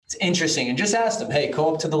It's interesting. And just ask them, hey,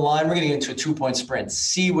 go up to the line. We're going to get into a 2-point sprint.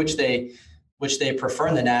 See which they prefer,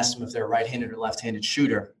 and then ask them if they're a right-handed or left-handed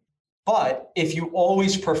shooter. But if you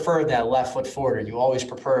always prefer that left foot forward, or you always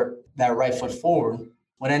prefer that right foot forward,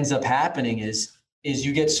 what ends up happening is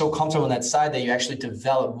you get so comfortable on that side that you actually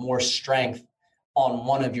develop more strength on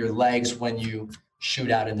one of your legs when you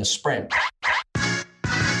shoot out in the sprint.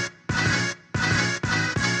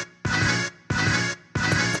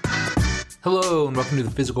 Hello and welcome to the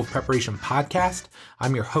Physical Preparation Podcast.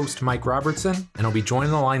 I'm your host, Mike Robertson, and I'll be joined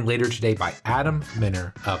on the line later today by Adam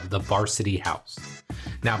Minner of the Varsity House.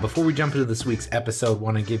 Now, before we jump into this week's episode, I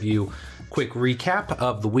want to give you a quick recap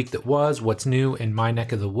of the week that was, what's new in my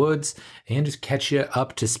neck of the woods, and just catch you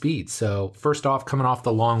up to speed. So first off, coming off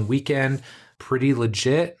the long weekend, pretty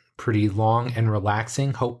legit, pretty long and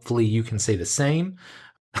relaxing. Hopefully you can say the same.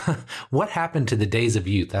 What happened to the days of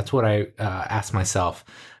youth? That's what I asked myself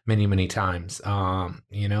many times.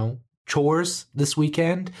 Chores this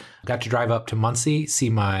weekend. Got to drive up to Muncie, see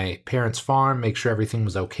my parents' farm, make sure everything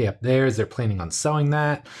was okay up there as they're planning on selling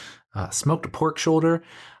that. Smoked a pork shoulder.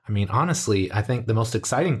 I mean, honestly, I think the most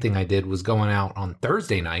exciting thing I did was going out on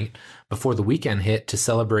Thursday night before the weekend hit to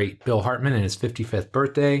celebrate Bill Hartman and his 55th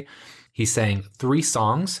birthday. He sang 3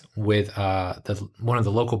 songs with one of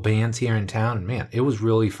the local bands here in town. And man, it was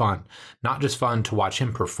really fun. Not just fun to watch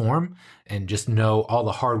him perform and just know all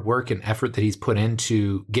the hard work and effort that he's put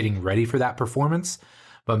into getting ready for that performance.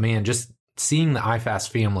 But man, just seeing the IFAST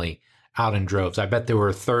family out in droves. I bet there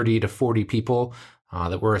were 30 to 40 people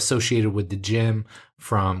that were associated with the gym,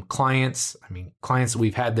 from clients. I mean, clients that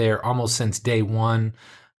we've had there almost since day one.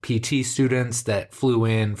 PT students that flew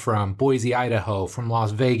in from Boise, Idaho, from Las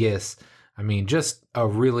Vegas. I mean, just a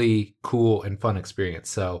really cool and fun experience.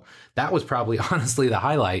 So that was probably honestly the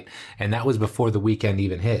highlight. And that was before the weekend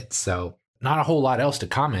even hit. So not a whole lot else to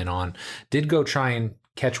comment on. Did go try and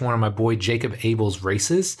catch one of my boy Jacob Abel's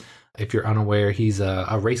races. If you're unaware, he's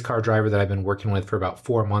a race car driver that I've been working with for about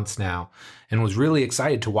 4 months now, and was really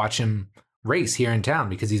excited to watch him race here in town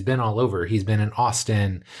because he's been all over. He's been in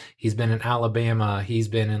Austin, he's been in Alabama, he's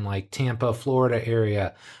been in like Tampa, Florida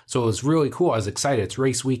area. So it was really cool. I was excited. It's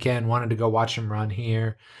race weekend, wanted to go watch him run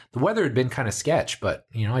here. The weather had been kind of sketch, but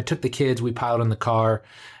I took the kids, we piled in the car,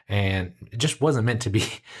 and it just wasn't meant to be.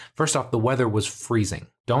 First off, the weather was freezing.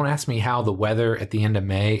 Don't ask me how the weather at the end of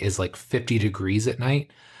May is like 50 degrees at night.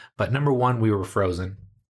 But number one, we were frozen.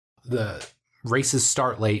 The races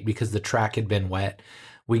start late because the track had been wet.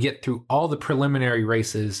 We get through all the preliminary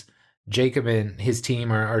races. Jacob and his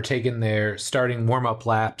team are taking their starting warm-up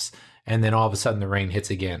laps, and then all of a sudden the rain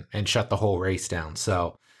hits again and shut the whole race down.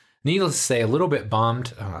 So needless to say, a little bit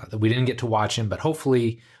bummed that we didn't get to watch him, but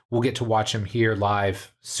hopefully we'll get to watch him here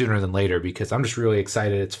live sooner than later because I'm just really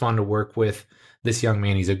excited. It's fun to work with this young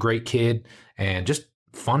man. He's a great kid and just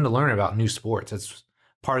fun to learn about new sports. That's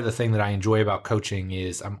part of the thing that I enjoy about coaching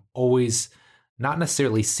is I'm always not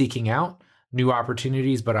necessarily seeking out new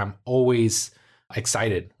opportunities, but I'm always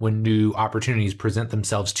excited when new opportunities present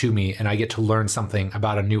themselves to me and I get to learn something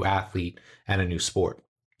about a new athlete and a new sport.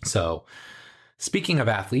 So speaking of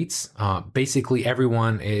athletes, basically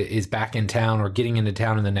everyone is back in town or getting into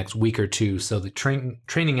town in the next week or two. So the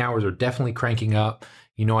training hours are definitely cranking up.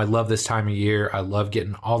 I love this time of year. I love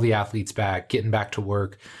getting all the athletes back, getting back to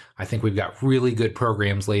work. I think we've got really good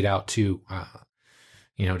programs laid out to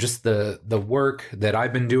just the work that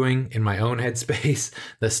I've been doing in my own headspace,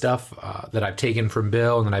 the stuff that I've taken from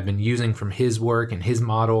Bill and that I've been using from his work and his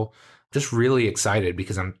model. Just really excited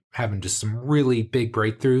because I'm having just some really big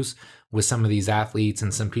breakthroughs with some of these athletes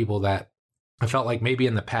and some people that I felt like maybe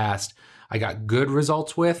in the past I got good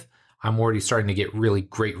results with. I'm already starting to get really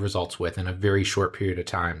great results with in a very short period of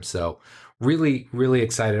time. So really, really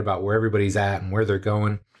excited about where everybody's at and where they're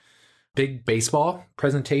going. Big baseball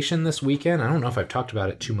presentation this weekend. I don't know if I've talked about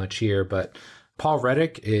it too much here, but Paul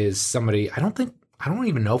Reddick is somebody I don't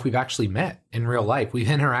even know if we've actually met in real life. We've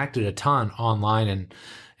interacted a ton online,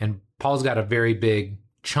 and Paul's got a very big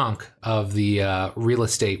chunk of the real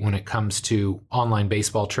estate when it comes to online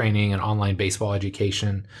baseball training and online baseball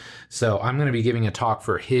education. So I'm going to be giving a talk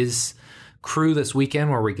for his crew this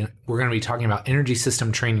weekend where we're going to be talking about energy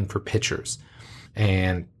system training for pitchers.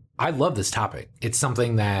 And I love this topic. It's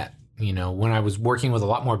something that when I was working with a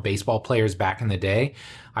lot more baseball players back in the day,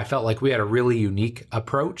 I felt like we had a really unique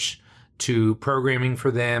approach to programming for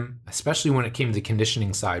them, especially when it came to the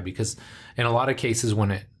conditioning side, because in a lot of cases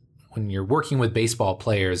when you're working with baseball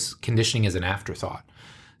players, conditioning is an afterthought.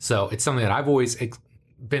 So it's something that I've always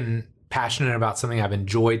been passionate about, something I've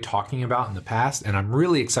enjoyed talking about in the past. And I'm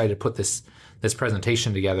really excited to put this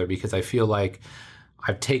presentation together because I feel like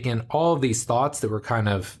I've taken all of these thoughts that were kind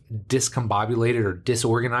of discombobulated or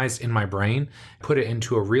disorganized in my brain, put it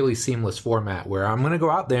into a really seamless format where I'm going to go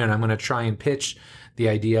out there and I'm going to try and pitch the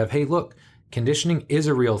idea of, hey, look, conditioning is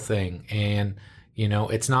a real thing. And,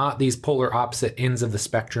 it's not these polar opposite ends of the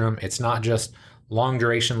spectrum. It's not just long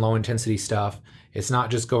duration, low intensity stuff. It's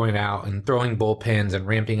not just going out and throwing bullpens and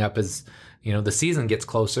ramping up as, the season gets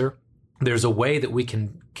closer. There's a way that we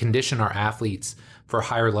can condition our athletes for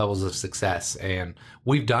higher levels of success. And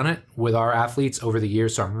we've done it with our athletes over the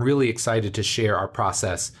years. So I'm really excited to share our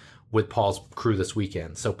process with Paul's crew this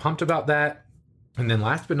weekend. So pumped about that. And then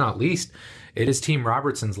last but not least, it is Team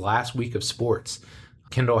Robertson's last week of sports.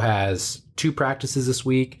 Kendall has 2 practices this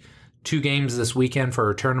week, 2 games this weekend for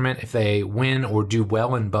a tournament. If they win or do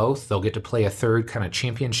well in both, they'll get to play a third kind of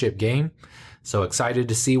championship game. So excited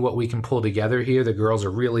to see what we can pull together here. The girls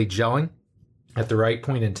are really gelling at the right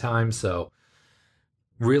point in time. So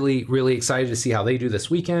really, really excited to see how they do this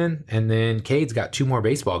weekend. And then Cade's got 2 more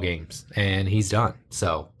baseball games and he's done.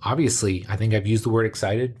 So obviously, I think I've used the word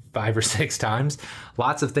excited 5 or 6 times.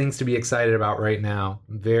 Lots of things to be excited about right now.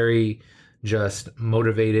 Very just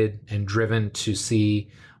motivated and driven to see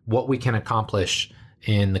what we can accomplish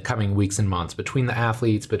in the coming weeks and months between the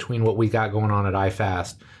athletes, between what we got going on at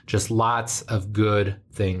iFast. Just lots of good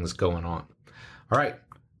things going on. All right,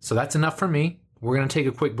 so that's enough for me. We're going to take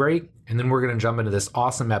a quick break, and then we're going to jump into this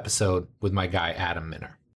awesome episode with my guy, Adam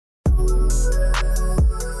Minner.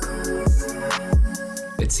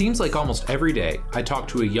 It seems like almost every day I talk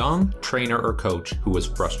to a young trainer or coach who is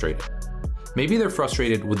frustrated. Maybe they're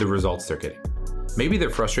frustrated with the results they're getting. Maybe they're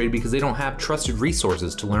frustrated because they don't have trusted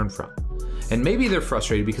resources to learn from. And maybe they're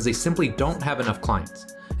frustrated because they simply don't have enough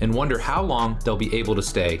clients and wonder how long they'll be able to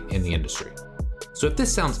stay in the industry. So if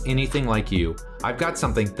this sounds anything like you, I've got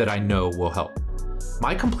something that I know will help.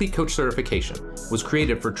 My Complete Coach certification was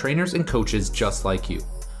created for trainers and coaches just like you,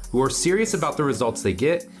 who are serious about the results they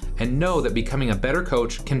get and know that becoming a better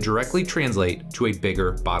coach can directly translate to a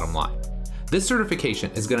bigger bottom line. This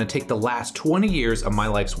certification is going to take the last 20 years of my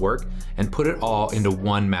life's work and put it all into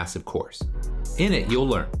one massive course. In it, you'll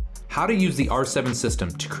learn how to use the R7 system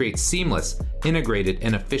to create seamless, integrated,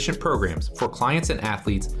 and efficient programs for clients and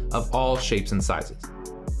athletes of all shapes and sizes.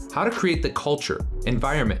 How to create the culture,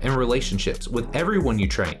 environment, and relationships with everyone you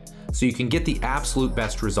train so you can get the absolute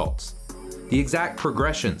best results. The exact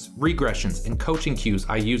progressions, regressions, and coaching cues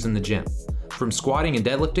I use in the gym, from squatting and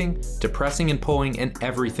deadlifting to pressing and pulling and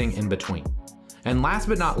everything in between. And last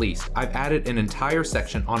but not least, I've added an entire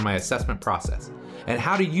section on my assessment process and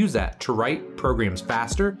how to use that to write programs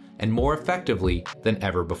faster and more effectively than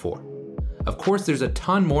ever before. Of course, there's a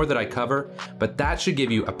ton more that I cover, but that should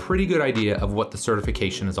give you a pretty good idea of what the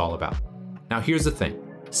certification is all about. Now, here's the thing.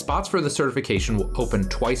 Spots for the certification will open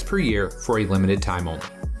twice per year for a limited time only.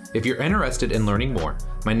 If you're interested in learning more,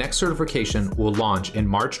 my next certification will launch in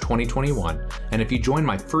March 2021, and if you join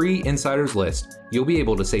my free insiders list, you'll be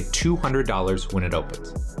able to save $200 when it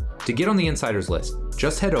opens. To get on the insiders list,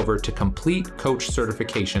 just head over to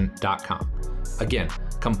CompleteCoachCertification.com. Again,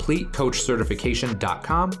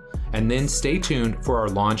 CompleteCoachCertification.com, and then stay tuned for our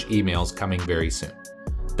launch emails coming very soon.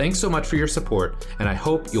 Thanks so much for your support, and I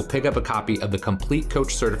hope you'll pick up a copy of the Complete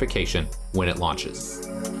Coach Certification when it launches.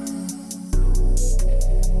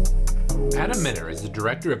 Adam Minner is the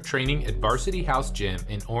Director of Training at Varsity House Gym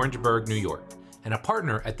in Orangeburg, New York, and a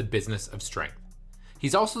partner at the Business of Strength.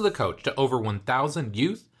 He's also the coach to over 1,000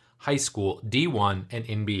 youth, high school, D1, and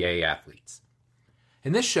NBA athletes.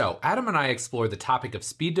 In this show, Adam and I explore the topic of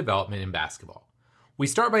speed development in basketball. We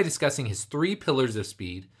start by discussing his 3 pillars of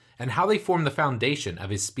speed and how they form the foundation of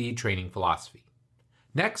his speed training philosophy.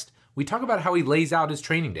 Next, we talk about how he lays out his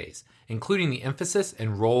training days, including the emphasis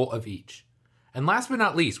and role of each. And last but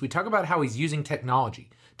not least, we talk about how he's using technology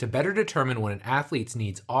to better determine what an athlete's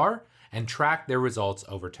needs are and track their results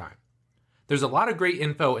over time. There's a lot of great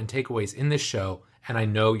info and takeaways in this show, and I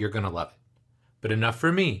know you're going to love it. But enough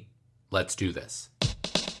for me. Let's do this.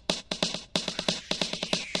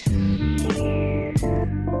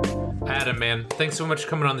 Adam, man, thanks so much for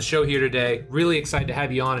coming on the show here today. Really excited to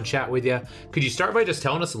have you on and chat with you. Could you start by just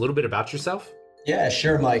telling us a little bit about yourself? Yeah,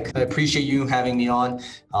 sure, Mike. I appreciate you having me on.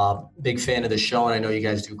 Big fan of the show, and I know you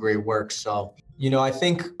guys do great work. So, I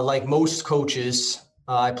think like most coaches,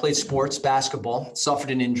 I played sports, basketball, suffered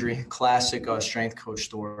an injury, classic strength coach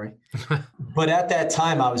story. But at that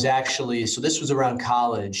time, I was so this was around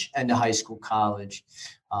college, end of high school, college.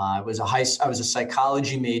 I was a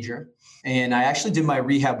psychology major. And I actually did my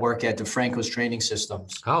rehab work at DeFranco's Training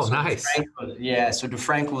Systems. Oh, so nice. So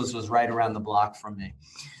DeFranco's was right around the block from me.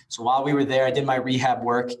 So while we were there, I did my rehab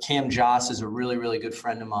work. Cam Joss is a really, really good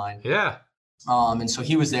friend of mine. Yeah. And so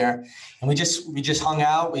he was there, and we just hung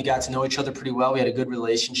out. We got to know each other pretty well. We had a good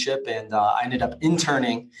relationship, and I ended up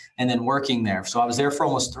interning and then working there. So I was there for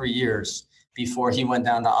almost 3 years before he went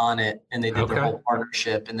down to Onnit, and they did their whole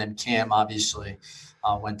partnership. And then Cam obviously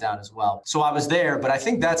went down as well. So I was there, but I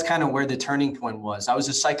think that's kind of where the turning point was. I was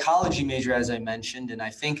a psychology major, as I mentioned, and I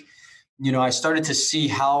think, I started to see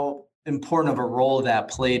how important of a role that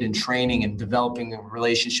played in training and developing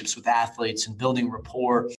relationships with athletes and building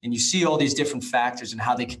rapport. And you see all these different factors and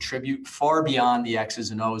how they contribute far beyond the X's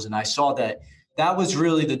and O's. And I saw that was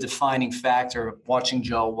really the defining factor of watching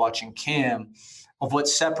Joe, watching Cam, of what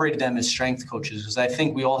separated them as strength coaches. Because I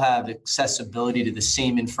think we all have accessibility to the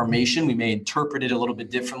same information. We may interpret it a little bit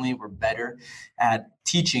differently. We're better at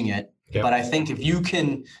teaching it. Yep. But I think if you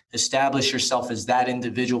can establish yourself as that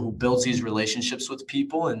individual who builds these relationships with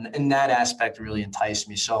people, and that aspect really enticed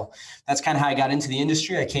me. So that's kind of how I got into the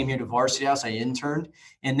industry. I came here to Varsity House, I interned,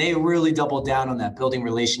 and they really doubled down on that, building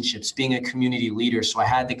relationships, being a community leader. So I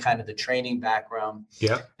had the training background.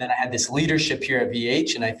 Yeah. Then I had this leadership here at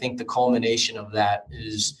VH, and I think the culmination of that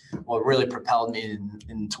is what really propelled me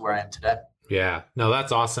into where I am today. Yeah, no,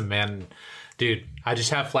 that's awesome, man. Dude, I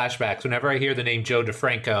just have flashbacks whenever I hear the name Joe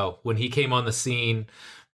DeFranco, when he came on the scene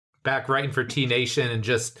back writing for T Nation and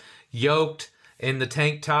just yoked in the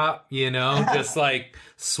tank top, just like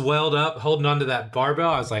swelled up, holding onto that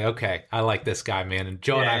barbell. I was like, okay, I like this guy, man. And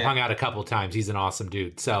Joe and I hung out a couple of times. He's an awesome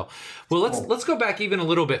dude. So, well, let's go back even a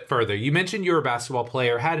little bit further. You mentioned you were a basketball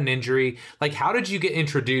player, had an injury. Like, how did you get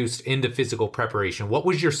introduced into physical preparation? What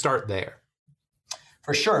was your start there?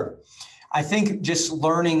 For sure. I think just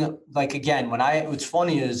learning, what's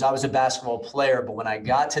funny is I was a basketball player, but when I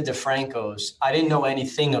got to DeFranco's, I didn't know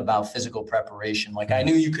anything about physical preparation. Like, I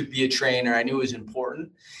knew you could be a trainer. I knew it was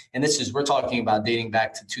important. And we're talking about dating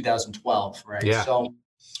back to 2012, right? Yeah. So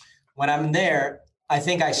when I'm there, I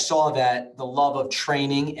think I saw that the love of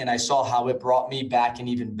training, and I saw how it brought me back and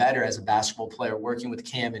even better as a basketball player working with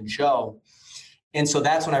Cam and Joe. And so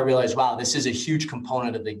that's when I realized, wow, this is a huge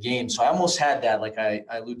component of the game. So I almost had that, like I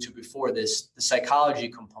alluded to before, the psychology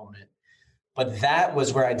component. But that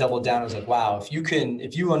was where I doubled down. I was like, wow, if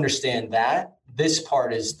you understand that, this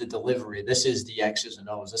part is the delivery. This is the X's and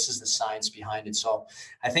O's. This is the science behind it. So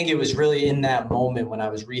I think it was really in that moment when I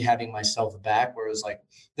was rehabbing myself back where it was like,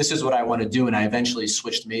 this is what I want to do. And I eventually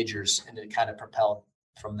switched majors, and it kind of propelled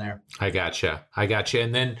from there. I gotcha.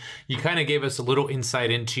 And then you kind of gave us a little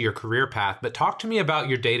insight into your career path, but talk to me about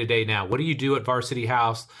your day-to-day now. What do you do at Varsity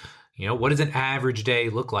House? What does an average day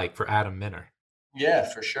look like for Adam Minner? Yeah,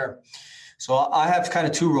 for sure. So I have kind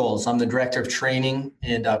of two roles. I'm the director of training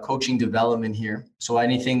and coaching development here. So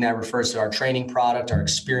anything that refers to our training product, our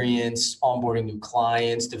experience, onboarding new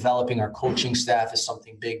clients, developing our coaching staff is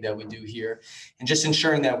something big that we do here. And just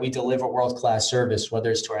ensuring that we deliver world-class service, whether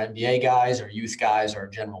it's to our NBA guys or youth guys or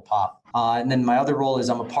general pop. And then my other role is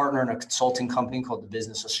I'm a partner in a consulting company called The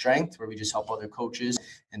Business of Strength, where we just help other coaches.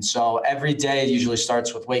 And so every day usually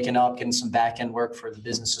starts with waking up, getting some back-end work for The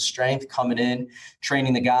Business of Strength, coming in,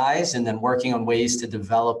 training the guys, and then working on ways to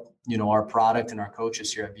develop, our product and our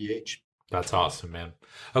coaches here at VH. That's awesome, man.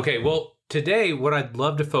 Okay, well, today what I'd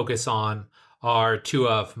love to focus on are two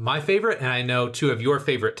of my favorite, and I know two of your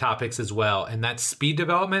favorite topics as well, and that's speed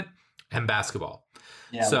development and basketball.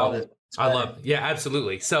 Yeah, love it. Yeah,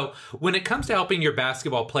 absolutely. So when it comes to helping your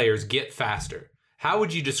basketball players get faster, how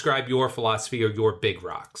would you describe your philosophy or your big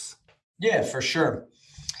rocks? Yeah, for sure.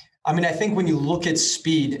 I mean, I think when you look at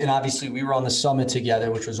speed, and obviously we were on the summit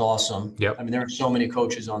together, which was awesome. Yep. I mean, there were so many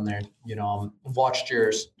coaches on there, watched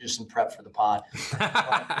yours just in prep for the pod.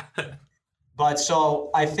 But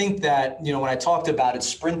so I think that, when I talked about it,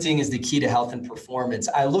 sprinting is the key to health and performance.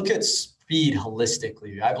 I look at speed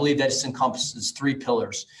holistically. I believe that it encompasses 3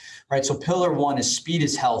 pillars, right? So pillar 1 is speed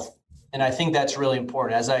is health. And I think that's really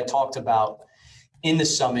important. As I talked about in the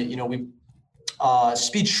summit,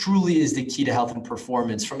 speed truly is the key to health and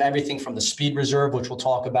performance, from everything from the speed reserve, which we'll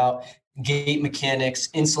talk about, gait mechanics,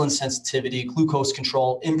 insulin sensitivity, glucose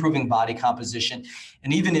control, improving body composition,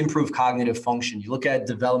 and even improve cognitive function. You look at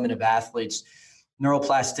development of athletes,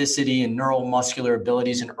 neuroplasticity and neuromuscular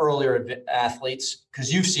abilities in earlier athletes,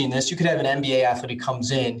 because you've seen this. You could have an NBA athlete who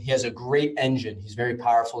comes in, he has a great engine, he's very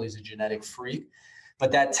powerful, he's a genetic freak,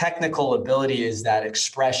 but that technical ability is that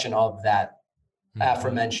expression of that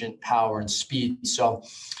aforementioned power and speed. So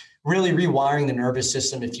really rewiring the nervous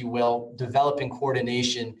system, if you will, developing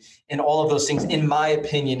coordination, and all of those things, in my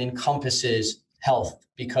opinion, encompasses health,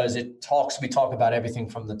 because we talk about everything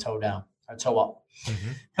from the toe down or toe up.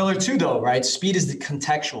 Mm-hmm. Pillar 2, though, right? Speed is the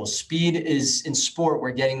contextual. Speed is in sport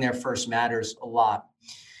where getting there first matters a lot.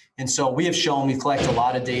 And so we collect a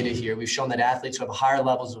lot of data here. We've shown that athletes who have higher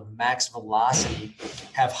levels of max velocity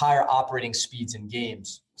have higher operating speeds in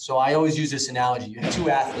games. So I always use this analogy. You have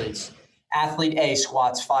two athletes. Athlete A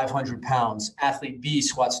squats 500 pounds. Athlete B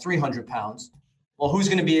squats 300 pounds. Well, who's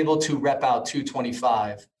going to be able to rep out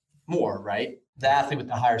 225 more, right? The athlete with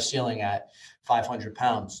the higher ceiling at 500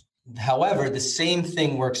 pounds. However, the same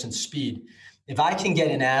thing works in speed. If I can get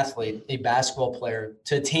an athlete, a basketball player,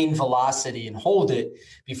 to attain velocity and hold it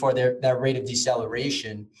before that rate of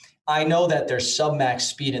deceleration, I know that their submax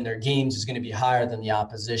speed in their games is going to be higher than the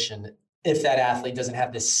opposition if that athlete doesn't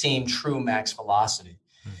have the same true max velocity.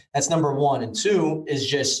 That's number one. And two is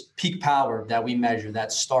just peak power that we measure,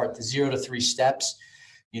 that start, the 0 to 3 steps,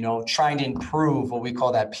 trying to improve what we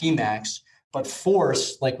call that Pmax. But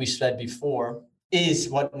force, like we said before, is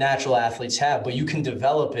what natural athletes have, but you can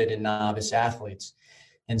develop it in novice athletes.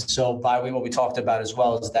 And so what we talked about as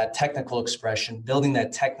well is that technical expression, building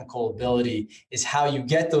that technical ability is how you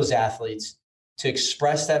get those athletes to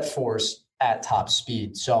express that force at top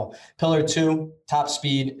speed. So pillar 2, top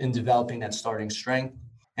speed and developing that starting strength.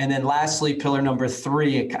 And then lastly, pillar number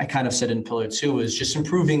 3, I kind of said in pillar 2, is just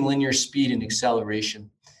improving linear speed and acceleration.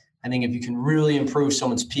 I think if you can really improve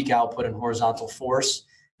someone's peak output and horizontal force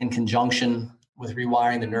in conjunction with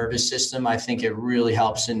rewiring the nervous system, I think it really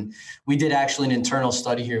helps. And we did actually an internal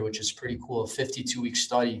study here, which is pretty cool, a 52-week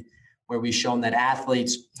study where we've shown that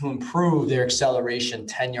athletes who improved their acceleration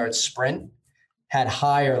 10-yard sprint had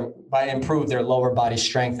improved their lower body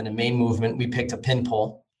strength in the main movement. We picked a pin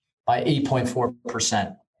pull by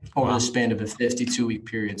 8.4% over the span of a 52-week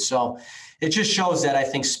period. So it just shows that I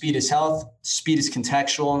think speed is health, speed is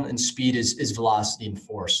contextual, and speed is velocity and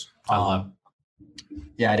force. I love.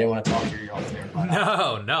 Yeah, I didn't want to talk your ear off there.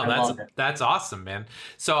 No, that's awesome, man.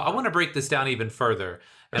 So I want to break this down even further,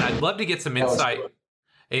 and I'd love to get some insight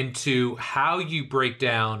into how you break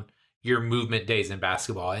down your movement days in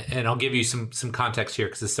basketball. And I'll give you some context here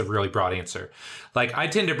because this is a really broad answer. Like I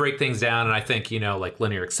tend to break things down and I think, like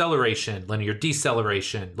linear acceleration, linear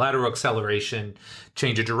deceleration, lateral acceleration,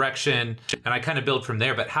 change of direction, and I kind of build from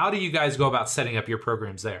there. But how do you guys go about setting up your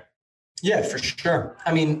programs there? Yeah, for sure.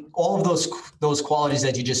 I mean, all of those qualities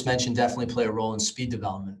that you just mentioned definitely play a role in speed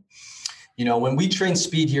development. When we train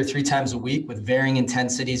speed here 3 times a week with varying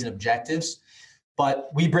intensities and objectives,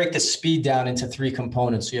 but we break the speed down into 3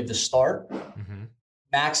 components. So you have the start,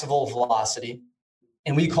 maximal velocity,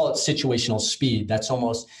 and we call it situational speed. That's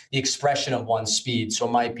almost the expression of one's speed. So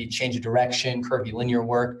it might be change of direction, curvilinear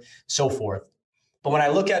work, so forth. But when I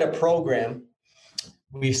look at a program,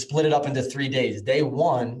 we split it up into 3 days. Day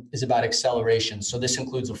 1 is about acceleration. So this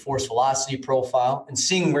includes a force velocity profile and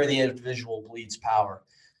seeing where the individual bleeds power.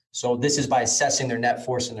 So this is by assessing their net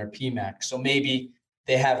force and their Pmax. So maybe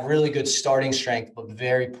they have really good starting strength, but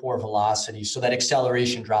very poor velocity. So that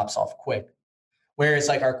acceleration drops off quick. Whereas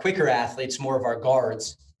like our quicker athletes, more of our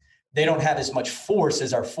guards, they don't have as much force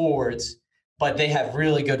as our forwards, but they have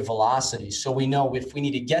really good velocity. So we know if we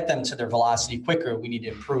need to get them to their velocity quicker, we need to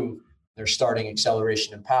improve their starting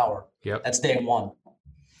acceleration and power. Yep. That's day 1.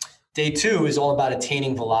 Day 2 is all about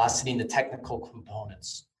attaining velocity and the technical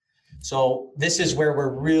components. So this is where we're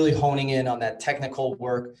really honing in on that technical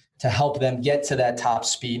work to help them get to that top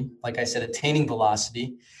speed. Like I said, attaining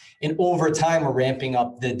velocity. And over time, we're ramping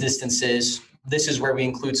up the distances. This is where we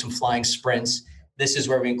include some flying sprints. This is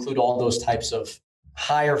where we include all those types of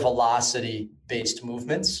higher velocity based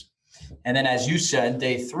movements. And then, as you said,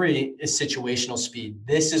 day 3 is situational speed.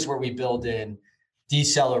 This is where we build in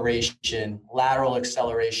deceleration, lateral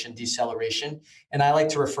acceleration, deceleration. And I like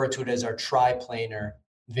to refer to it as our triplanar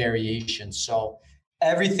variation. So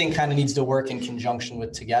everything kind of needs to work in conjunction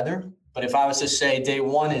with together. But if I was to say day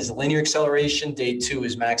 1 is linear acceleration, day 2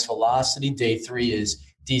 is max velocity, day 3 is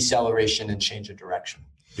deceleration and change of direction.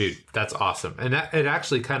 Dude, that's awesome. And it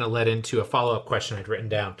actually kind of led into a follow-up question I'd written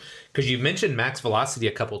down because you mentioned max velocity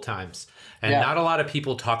a couple times and not a lot of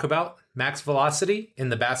people talk about max velocity in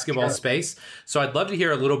the basketball space. So I'd love to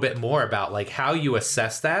hear a little bit more about like how you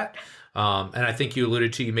assess that. And I think you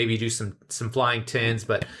alluded to, you maybe do some flying tens,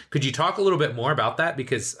 but could you talk a little bit more about that?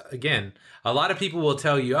 Because again, a lot of people will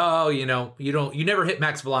tell you, you never hit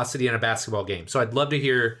max velocity in a basketball game. So I'd love to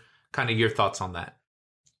hear kind of your thoughts on that.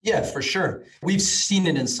 Yeah, for sure. We've seen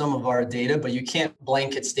it in some of our data, but you can't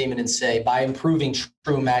blanket statement and say by improving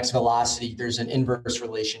true max velocity, there's an inverse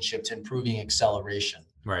relationship to improving acceleration.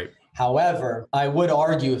 Right. However, I would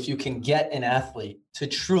argue if you can get an athlete to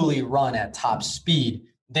truly run at top speed,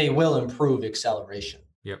 they will improve acceleration.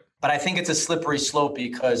 Yep. But I think it's a slippery slope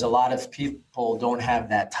because a lot of people don't have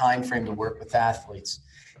that time frame to work with athletes.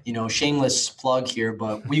 Shameless plug here,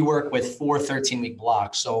 but we work with 4 13-week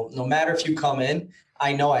blocks. So no matter if you come in,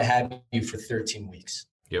 I know I have you for 13 weeks,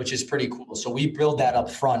 Yep. which is pretty cool. So we build that up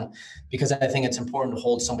front because I think it's important to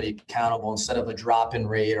hold somebody accountable instead of a drop-in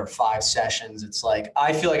rate or 5 sessions. It's like,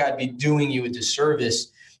 I feel like I'd be doing you a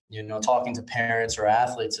disservice, talking to parents or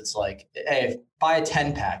athletes. It's like, hey, buy a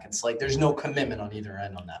 10 pack. It's like, there's no commitment on either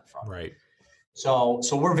end on that front. Right. So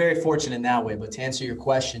we're very fortunate in that way. But to answer your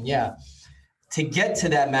question, yeah, to get to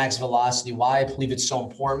that max velocity, why I believe it's so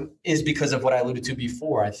important is because of what I alluded to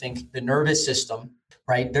before. I think the nervous system,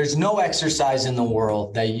 right? There's no exercise in the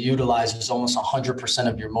world that utilizes almost 100%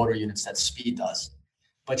 of your motor units that speed does.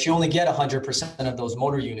 But you only get 100% of those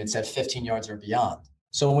motor units at 15 yards or beyond.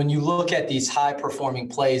 So when you look at these high performing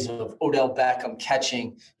plays of Odell Beckham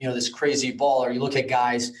catching, this crazy ball, or you look at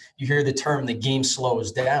guys, you hear the term, the game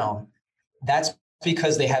slows down. That's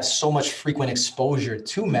because they have so much frequent exposure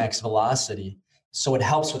to max velocity. So it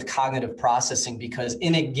helps with cognitive processing, because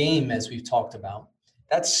in a game, as we've talked about,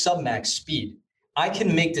 that's sub-max speed. I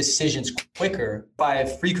can make decisions quicker by a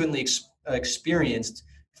frequently experienced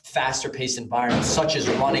faster paced environment, such as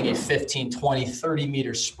running a 15, 20, 30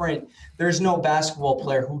 meter sprint. There's no basketball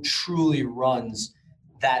player who truly runs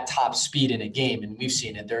that top speed in a game. And we've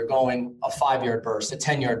seen it. They're going a 5-yard burst, a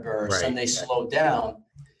 10-yard burst, and they slow down.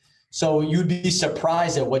 So you'd be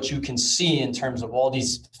surprised at what you can see in terms of all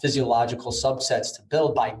these physiological subsets to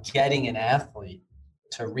build by getting an athlete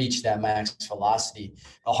to reach that max velocity.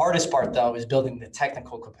 The hardest part, though, is building the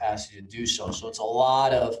technical capacity to do so. So it's a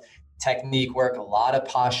lot of technique work, a lot of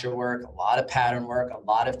posture work, a lot of pattern work, a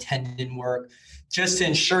lot of tendon work, just to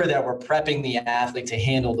ensure that we're prepping the athlete to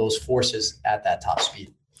handle those forces at that top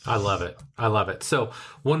speed. I love it. I love it. So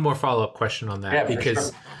one more follow-up question on that,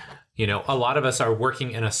 because a lot of us are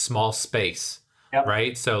working in a small space,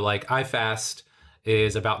 right? So like iFast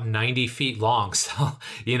is about 90 feet long. So,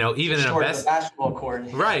 even in a basketball court.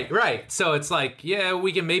 Right. So it's like,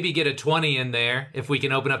 we can maybe get a 20 in there if we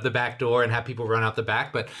can open up the back door and have people run out the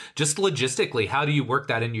back. But just logistically, how do you work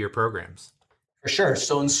that into your programs? For sure.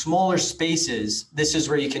 So in smaller spaces, this is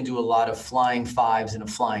where you can do a lot of flying 5s and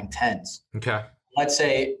flying 10s. Okay. Let's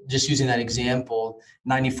say, just using that example,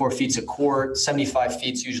 94 feet's a court, 75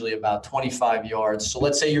 feet's usually about 25 yards. So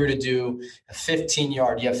let's say you were to do a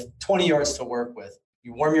 15-yard, you have 20 yards to work with.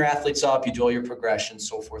 You warm your athletes up, you do all your progressions,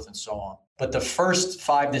 so forth and so on. But the first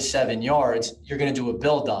 5 to 7 yards, you're going to do a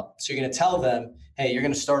build up. So you're going to tell them, hey, you're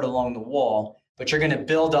going to start along the wall, but you're going to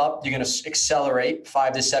build up, you're going to accelerate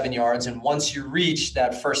 5 to 7 yards. And once you reach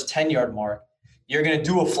that first 10-yard mark, you're going to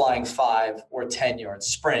do a flying 5 or 10-yard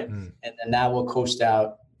sprint, and then that will coast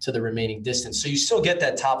out to the remaining distance. So you still get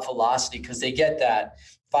that top velocity because they get that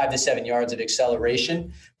 5 to 7 yards of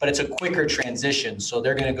acceleration, but it's a quicker transition. So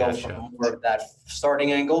they're going to go from more of that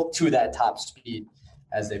starting angle to that top speed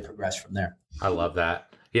as they progress from there. I love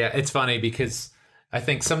that. Yeah, it's funny because I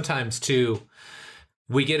think sometimes too,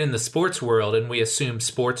 we get in the sports world and we assume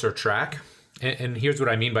sports are track. And here's what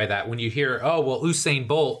I mean by that. When you hear, oh, well, Usain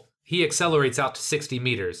Bolt, he accelerates out to 60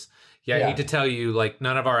 meters. I hate to tell you, like,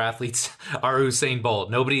 none of our athletes are Usain Bolt.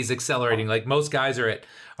 Nobody's accelerating. Like, most guys are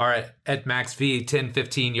at max V 10,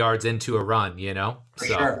 15 yards into a run, For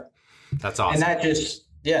sure. That's awesome. And that just,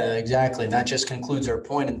 exactly. And that just concludes our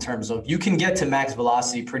point in terms of you can get to max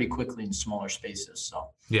velocity pretty quickly in smaller spaces. So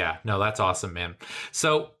yeah, no, that's awesome, man.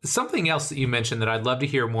 So something else that you mentioned that I'd love to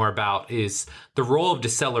hear more about is the role of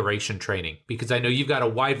deceleration training, because I know you've got a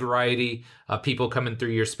wide variety of people coming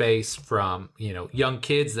through your space, from, young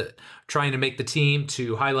kids that are trying to make the team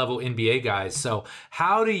to high level NBA guys. So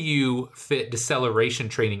how do you fit deceleration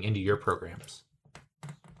training into your programs?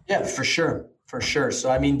 Yeah, for sure. For sure.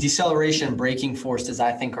 So, deceleration and braking forces,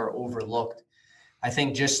 I think, are overlooked. I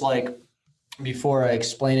think, just like before I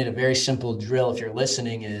explain it, a very simple drill, if you're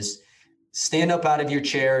listening, is stand up out of your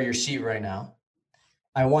chair or your seat right now.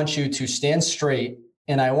 I want you to stand straight,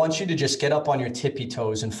 and I want you to just get up on your tippy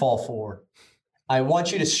toes and fall forward. I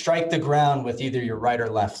want you to strike the ground with either your right or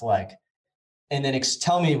left leg. And then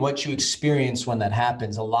tell me what you experience when that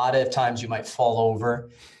happens. A lot of times you might fall over.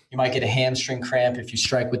 You might get a hamstring cramp if you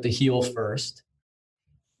strike with the heel first.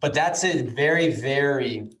 But that's a very,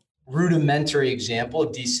 very rudimentary example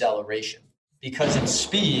of deceleration, because in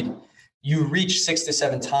speed, you reach 6 to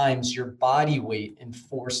 7 times your body weight in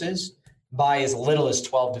forces by as little as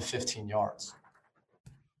 12 to 15 yards.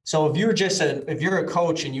 So if you're a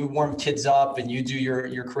coach and you warm kids up and you do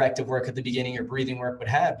your corrective work at the beginning, your breathing work, what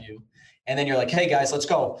have you, and then you're like, hey guys, let's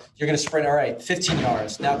go. You're going to sprint. All right, 15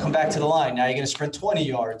 yards. Now come back to the line. Now you're going to sprint 20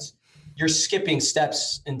 yards. You're skipping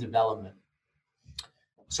steps in development.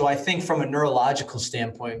 So I think from a neurological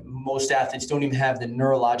standpoint, most athletes don't even have the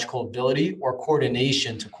neurological ability or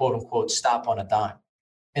coordination to, quote unquote, stop on a dime.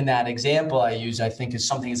 And that example I use, I think, is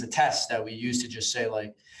something as a test that we use to just say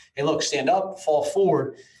like, hey, look, stand up, fall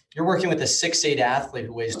forward. You're working with a 6'8" athlete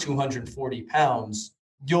who weighs 240 pounds.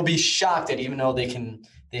 You'll be shocked that even though they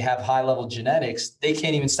have high level genetics, they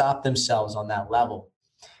can't even stop themselves on that level.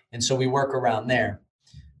 And so we work around there.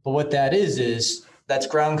 But what that is that's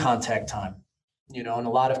ground contact time. And a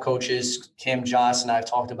lot of coaches, Cam Joss and I have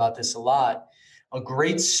talked about this a lot. A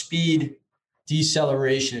great speed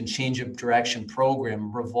deceleration and change of direction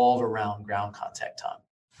program revolve around ground contact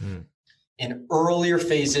time. In earlier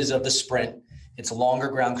phases of the sprint, it's longer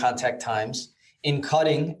ground contact times. In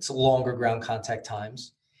cutting, it's longer ground contact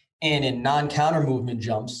times. And in non-counter movement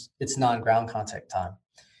jumps, it's non-ground contact time.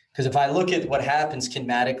 Because if I look at what happens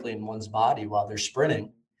kinematically in one's body while they're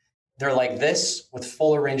sprinting, they're like this with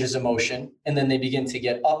fuller ranges of motion, and then they begin to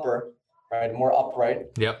get upper, right, more upright.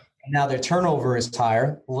 Yep. And now their turnover is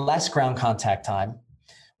higher, less ground contact time,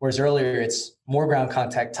 whereas earlier it's more ground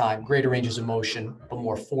contact time, greater ranges of motion, but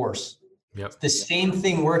more force. Yep. The same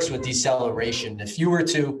thing works with deceleration. If you were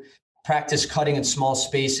to practice cutting in small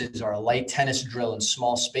spaces or a light tennis drill in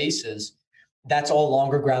small spaces, that's all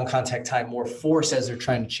longer ground contact time, more force as they're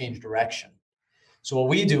trying to change direction. So what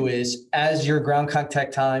we do is as your ground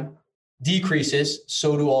contact time decreases,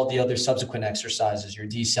 so do all the other subsequent exercises, your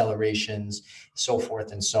decelerations, so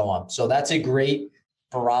forth and so on. So that's a great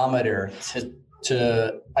barometer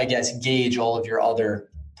to I guess, gauge all of your other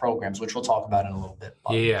programs, which we'll talk about in a little bit.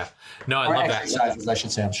 Yeah. No, I love that. Exercises, I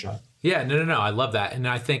should say, I'm sure. Yeah, no. I love that. And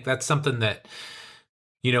I think that's something that,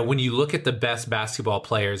 when you look at the best basketball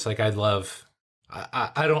players, like I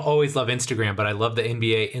don't always love Instagram, but I love the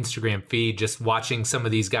NBA Instagram feed, just watching some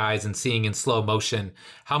of these guys and seeing in slow motion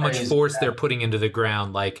how much force they're putting into the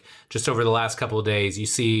ground. Like just over the last couple of days, you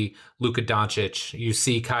see Luka Doncic, you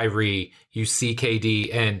see Kyrie, you see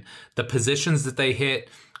KD, and the positions that they hit,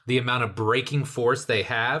 the amount of braking force they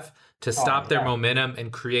have to stop their momentum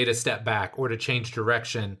and create a step back or to change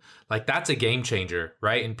direction. Like that's a game changer,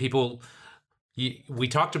 right? And we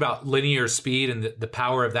talked about linear speed and the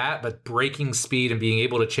power of that, but braking speed and being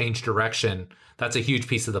able to change direction, that's a huge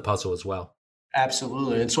piece of the puzzle as well.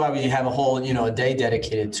 Absolutely. That's why we have a whole, a day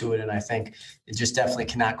dedicated to it. And I think it just definitely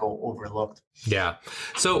cannot go overlooked. Yeah.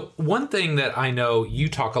 So one thing that I know you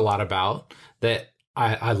talk a lot about that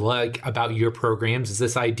I like about your programs is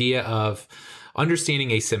this idea of understanding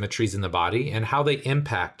asymmetries in the body and how they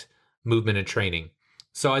impact movement and training.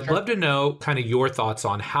 So I'd love to know kind of your thoughts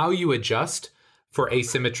on how you adjust for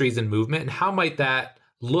asymmetries in movement, and how might that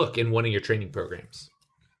look in one of your training programs?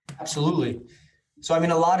 Absolutely. So, a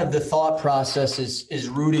lot of the thought process is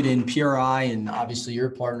rooted in PRI and obviously your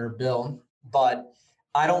partner, Bill, but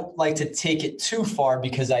I don't like to take it too far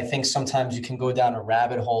because I think sometimes you can go down a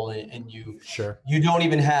rabbit hole and you don't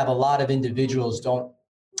even have a lot of individuals don't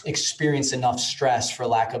experience enough stress, for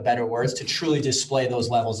lack of better words, to truly display those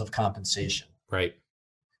levels of compensation. Right.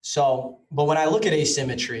 So, but when I look at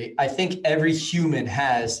asymmetry, I think every human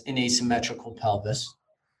has an asymmetrical pelvis.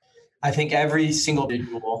 I think every single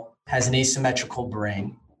individual has an asymmetrical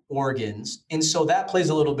brain, organs. And so that plays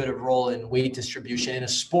a little bit of role in weight distribution in a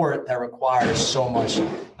sport that requires so much,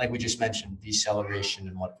 like we just mentioned, deceleration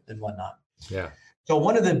and whatnot. Yeah. So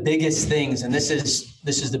one of the biggest things, and this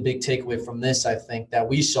is the big takeaway from this, I think, that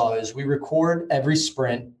we saw is we record every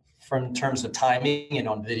sprint from terms of timing and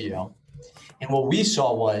on video. And what we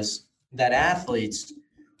saw was that athletes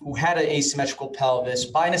who had an asymmetrical pelvis,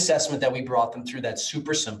 by an assessment that we brought them through that's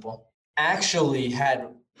super simple, actually had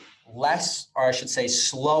less, or I should say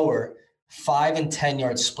slower, 5 and 10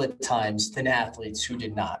 yard split times than athletes who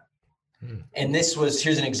did not. And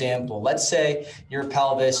here's an example. Let's say your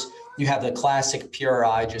pelvis, you have the classic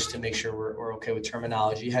PRI, just to make sure we're okay with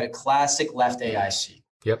terminology. You had a classic left AIC.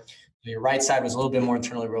 Yep. Your right side was a little bit more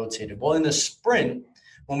internally rotated. Well, in the sprint,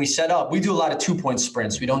 when we set up, we do a lot of 2-point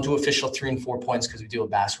sprints. We don't do official 3 and 4 points because we deal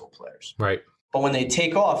with basketball players. Right. But when they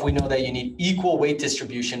take off, we know that you need equal weight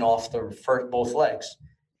distribution off both legs.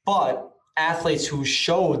 But athletes who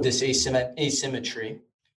showed this asymmetry,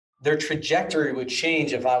 their trajectory would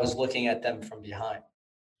change if I was looking at them from behind.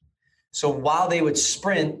 So while they would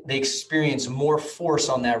sprint, they experience more force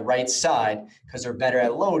on that right side because they're better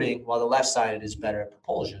at loading, while the left side is better at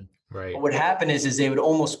propulsion. Right. But what happened is they would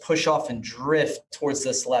almost push off and drift towards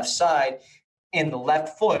this left side, and the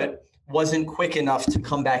left foot wasn't quick enough to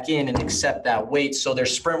come back in and accept that weight. So their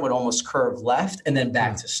sprint would almost curve left and then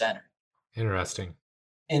back to center. Interesting.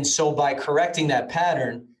 And so by correcting that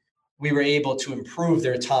pattern, we were able to improve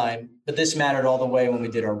their time. But this mattered all the way when we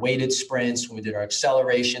did our weighted sprints, when we did our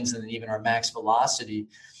accelerations, and then even our max velocity.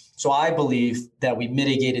 So I believe that we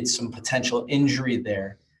mitigated some potential injury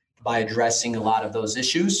there by addressing a lot of those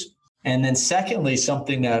issues. And then secondly,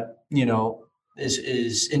 something that,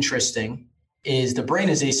 is interesting is the brain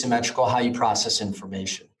is asymmetrical, how you process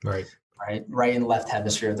information. Right. Right and left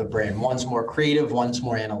hemisphere of the brain. One's more creative, one's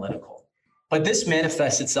more analytical. But this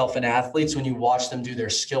manifests itself in athletes when you watch them do their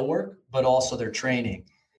skill work, but also their training.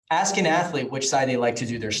 Ask an athlete which side they like to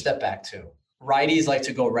do their step back to. Righties like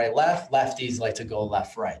to go right, left. Lefties like to go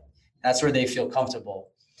left, right. That's where they feel comfortable.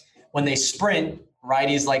 When they sprint,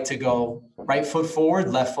 righties like to go right foot forward,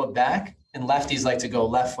 left foot back, and lefties like to go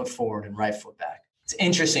left foot forward and right foot back. It's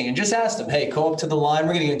interesting. And just ask them, hey, go up to the line.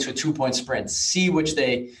 We're going to get into a 2-point sprint. See which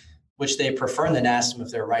they prefer, and then ask them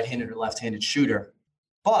if they're a right-handed or left-handed shooter.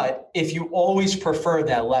 But if you always prefer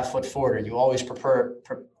that left foot forward, or you always prefer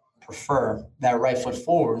that right foot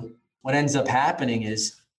forward, what ends up happening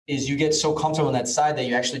is you get so comfortable on that side that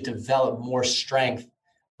you actually develop more strength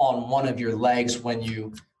on one of your legs when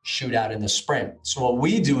you shoot out in the sprint. So what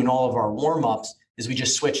we do in all of our warm-ups is we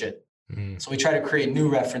just switch it. Mm-hmm. So we try to create new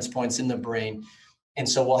reference points in the brain. And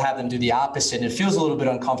so we'll have them do the opposite. And it feels a little bit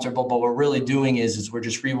uncomfortable, but what we're really doing is we're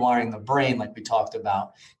just rewiring the brain like we talked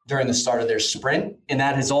about during the start of their sprint. And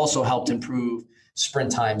that has also helped improve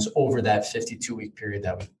sprint times over that 52-week period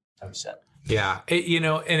that we set. Yeah.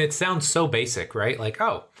 And it sounds so basic, right? Like,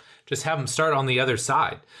 just have them start on the other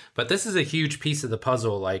side. But this is a huge piece of the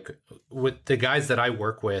puzzle. Like with the guys that I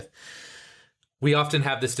work with, we often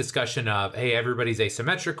have this discussion of, hey, everybody's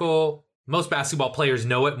asymmetrical. Most basketball players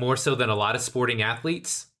know it more so than a lot of sporting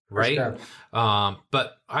athletes, right? Sure.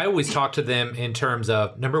 But I always talk to them in terms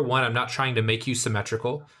of, number one, I'm not trying to make you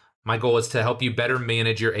symmetrical. My goal is to help you better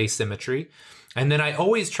manage your asymmetry. And then I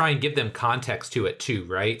always try and give them context to it too,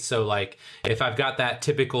 right? So like if I've got that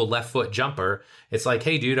typical left foot jumper, it's like,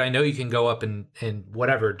 hey, dude, I know you can go up and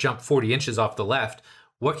whatever, jump 40 inches off the left.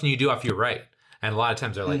 What can you do off your right? And a lot of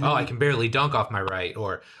times they're like, I can barely dunk off my right.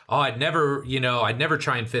 Or, I'd never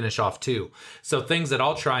try and finish off two. So things that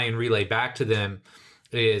I'll try and relay back to them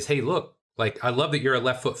is, hey, look, like, I love that you're a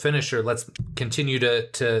left foot finisher. Let's continue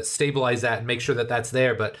to stabilize that and make sure that that's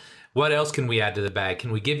there. But what else can we add to the bag?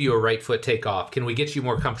 Can we give you a right foot takeoff? Can we get you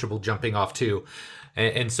more comfortable jumping off too?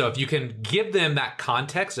 And so if you can give them that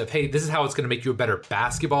context of, hey, this is how it's going to make you a better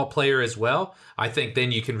basketball player as well, I think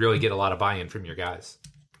then you can really get a lot of buy-in from your guys.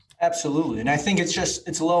 Absolutely. And I think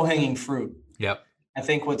it's low-hanging fruit. Yep. I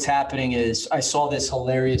think what's happening is I saw this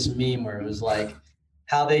hilarious meme where it was like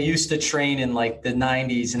how they used to train in like the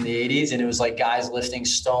 90s and the 80s. And it was like guys lifting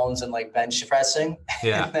stones and like bench pressing.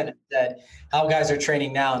 Yeah. And then it said how guys are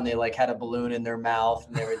training now, and they like had a balloon in their mouth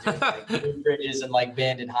and they were doing like bridges and like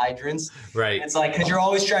banded hydrants. Right. And it's like, because you're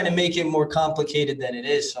always trying to make it more complicated than it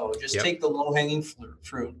is. So just take the low-hanging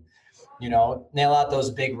fruit. Nail out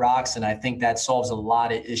those big rocks. And I think that solves a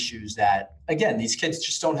lot of issues that, again, these kids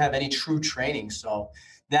just don't have any true training. So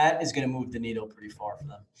that is going to move the needle pretty far for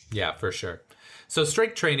them. Yeah, for sure. So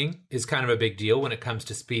strength training is kind of a big deal when it comes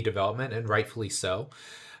to speed development, and rightfully so.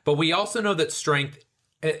 But we also know that strength,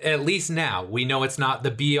 at least now, we know it's not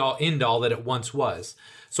the be-all, end-all that it once was.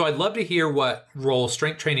 So I'd love to hear what role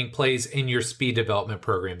strength training plays in your speed development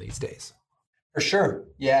program these days. For sure.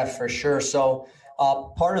 Yeah, for sure. So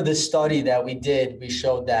part of this study that we did, we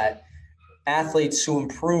showed that athletes who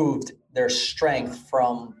improved their strength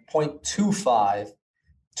from 0.25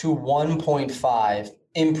 to 1.5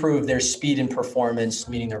 improved their speed and performance,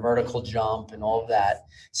 meaning their vertical jump and all of that,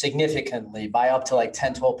 significantly by up to like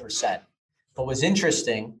 10, 12%. But what's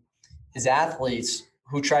interesting is athletes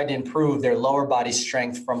who tried to improve their lower body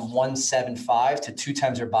strength from 175 to 2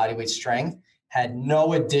 times their body weight strength had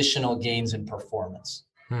no additional gains in performance.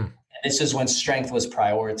 And this is when strength was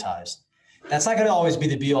prioritized. That's not going to always be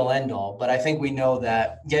the be all end all, but I think we know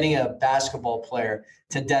that getting a basketball player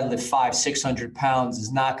to deadlift 500-600 pounds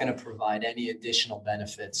is not going to provide any additional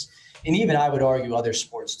benefits. And even I would argue other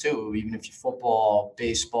sports too, even if you football,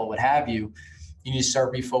 baseball, what have you, you need to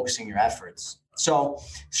start refocusing your efforts. So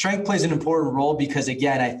strength plays an important role because,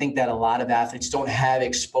 again, I think that a lot of athletes don't have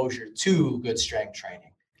exposure to good strength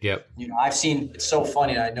training. Yep. I've seen, it's so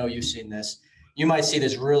funny, and I know you've seen this. You might see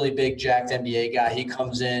this really big jacked NBA guy. He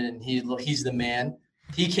comes in and he's the man.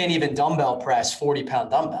 He can't even dumbbell press 40-pound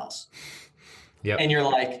dumbbells. Yep. And you're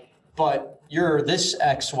like, but you're this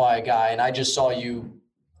XY guy, and I just saw you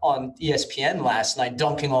on ESPN last night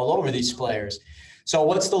dunking all over these players. So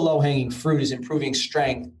what's the low-hanging fruit is improving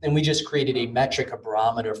strength, and we just created a metric, a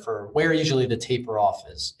barometer for where usually the taper off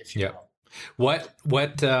is, if you will.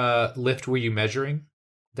 What lift were you measuring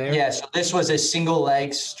there? Yeah, so this was a single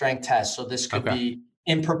leg strength test. So this could be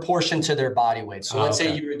in proportion to their body weight. So let's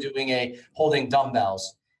say you were doing holding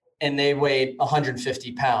dumbbells, and they weighed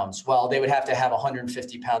 150 pounds. Well, they would have to have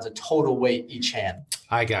 150 pounds of total weight each hand.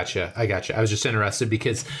 I gotcha. I was just interested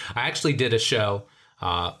because I actually did a show.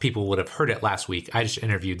 People would have heard it last week. I just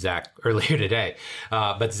interviewed Zach earlier today.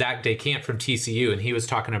 But Zach DeCamp from TCU, and he was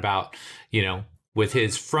talking about, with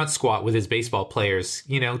his front squat with his baseball players,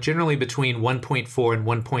 generally between 1.4 and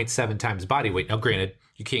 1.7 times body weight. Now, granted,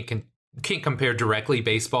 you can't compare directly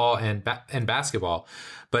baseball and basketball,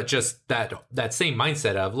 but just that same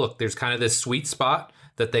mindset of, look, there's kind of this sweet spot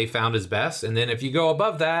that they found is best. And then if you go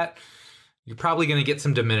above that, you're probably going to get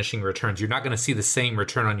some diminishing returns. You're not going to see the same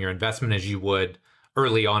return on your investment as you would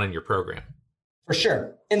early on in your program. For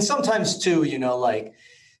sure. And sometimes too,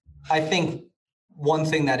 I think one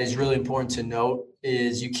thing that is really important to note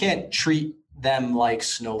is you can't treat them like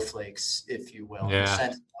snowflakes, if you will. Yeah. In the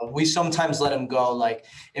sense of, we sometimes let them go. Like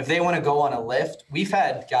if they want to go on a lift, we've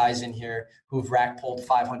had guys in here who've rack pulled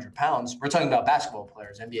 500 pounds. We're talking about basketball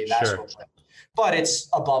players, NBA basketball players, but it's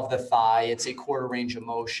above the thigh. It's a quarter range of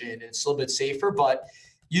motion. It's a little bit safer, but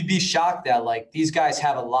you'd be shocked that like these guys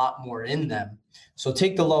have a lot more in them. So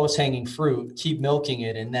take the lowest hanging fruit, keep milking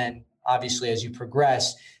it. And then obviously as you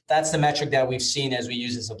progress, that's the metric that we've seen as we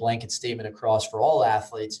use as a blanket statement across for all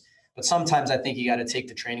athletes. But sometimes I think you got to take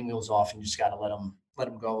the training wheels off and you just got to let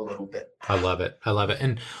them go a little bit. I love it.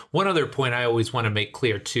 And one other point I always want to make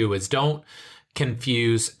clear too is don't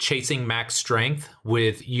confuse chasing max strength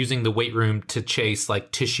with using the weight room to chase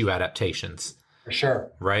like tissue adaptations. For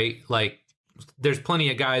sure. Right? Like there's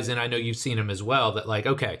plenty of guys, and I know you've seen them as well, that like,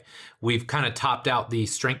 okay, we've kind of topped out the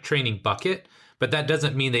strength training bucket, but that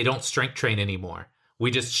doesn't mean they don't strength train anymore. We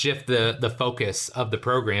just shift the focus of the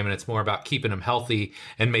program, and it's more about keeping them healthy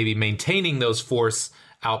and maybe maintaining those force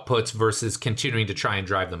outputs versus continuing to try and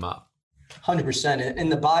drive them up. 100%.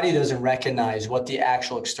 And the body doesn't recognize what the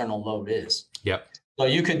actual external load is. Yep. So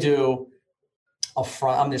you could do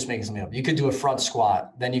I'm just making something up. You could do a front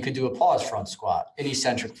squat, then you could do a pause front squat, an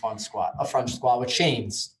eccentric front squat, a front squat with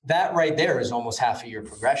chains. That right there is almost half of your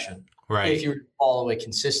progression. Right. If you follow it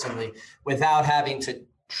consistently without having to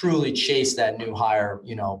truly chase that new higher,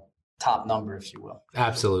 top number, if you will.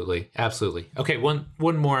 Absolutely. Okay. One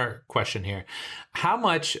more question here. How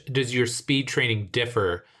much does your speed training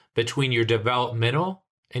differ between your developmental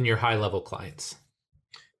and your high level clients?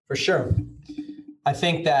 For sure. I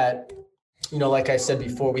think that, like I said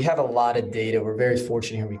before, we have a lot of data. We're very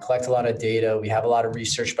fortunate here. We collect a lot of data. We have a lot of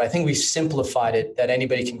research, but I think we've simplified it that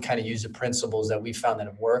anybody can kind of use the principles that we found that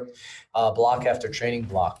have worked, block after training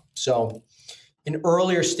block. So in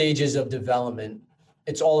earlier stages of development,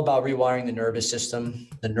 it's all about rewiring the nervous system,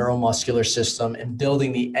 the neuromuscular system, and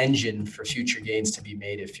building the engine for future gains to be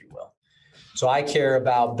made, if you will. So I care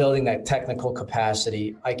about building that technical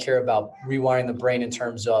capacity. I care about rewiring the brain in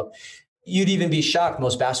terms of, you'd even be shocked,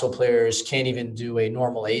 most basketball players can't even do a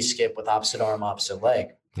normal A skip with opposite arm, opposite leg.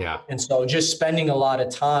 Yeah. And so just spending a lot of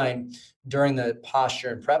time during the posture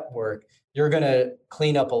and prep work, you're going to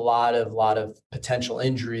clean up a lot of potential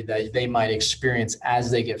injury that they might experience as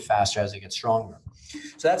they get faster, as they get stronger.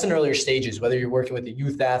 So that's in earlier stages, whether you're working with a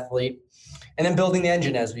youth athlete, and then building the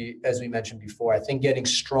engine, as we mentioned before. I think getting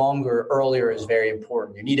stronger earlier is very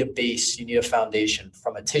important. You need a base, you need a foundation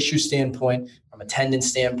from a tissue standpoint, from a tendon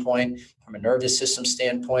standpoint, from a nervous system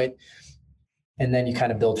standpoint, and then you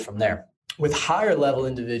kind of build from there. With higher level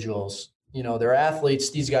individuals, they're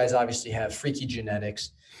athletes. These guys obviously have freaky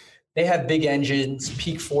genetics. They have big engines,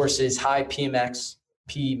 peak forces, high PMX,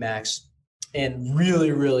 PMax, and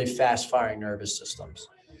really, really fast firing nervous systems.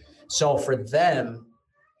 So for them,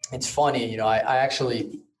 it's funny,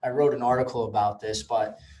 I wrote an article about this,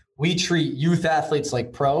 but we treat youth athletes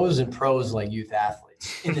like pros and pros like youth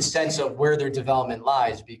athletes in the sense of where their development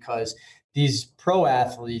lies, because these pro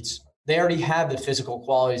athletes, they already have the physical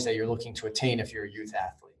qualities that you're looking to attain if you're a youth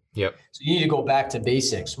athlete. Yep. So you need to go back to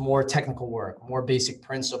basics, more technical work, more basic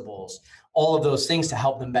principles, all of those things to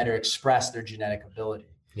help them better express their genetic ability.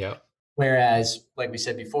 Yep. Whereas, like we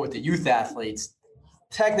said before, with the youth athletes,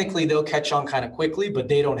 technically they'll catch on kind of quickly, but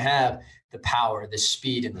they don't have the power, the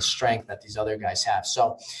speed, and the strength that these other guys have.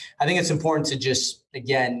 So I think it's important to just,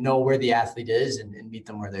 again, know where the athlete is and meet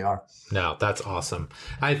them where they are. No, that's awesome.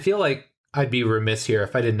 I feel like I'd be remiss here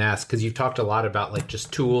if I didn't ask, because you've talked a lot about like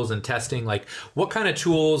just tools and testing. Like, what kind of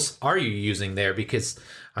tools are you using there? Because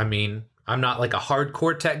I'm not like a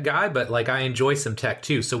hardcore tech guy, but like I enjoy some tech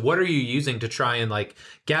too. So what are you using to try and like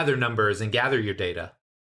gather numbers and gather your data?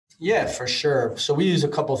 Yeah, for sure. So we use a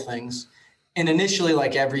couple of things. And initially,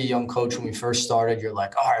 like every young coach, when we first started, you're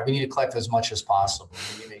like, all right, we need to collect as much as possible.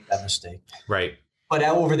 And you make that mistake. Right. But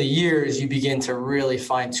over the years, you begin to really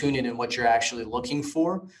fine tune it in what you're actually looking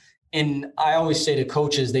for. And I always say to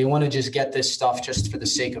coaches, they want to just get this stuff just for the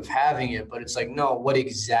sake of having it. But it's like, no, what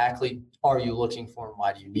exactly are you looking for and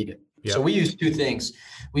why do you need it? Yep. So we use two things.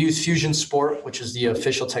 We use Fusion Sport, which is the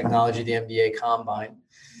official technology of the NBA Combine.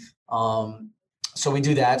 So we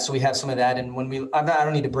do that. So we have some of that. And when I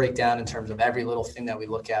don't need to break down in terms of every little thing that we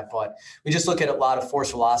look at, but we just look at a lot of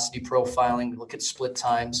force velocity profiling. We look at split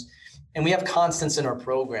times, and we have constants in our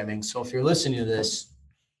programming. So if you're listening to this,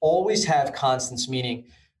 always have constants, meaning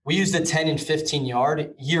we use the 10 and 15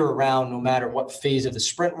 yard year round, no matter what phase of the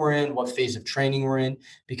sprint we're in, what phase of training we're in,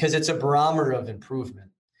 because it's a barometer of improvement.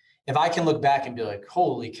 If I can look back and be like,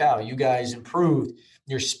 holy cow, you guys improved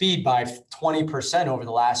your speed by 20% over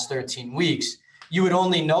the last 13 weeks, you would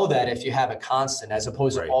only know that if you have a constant, as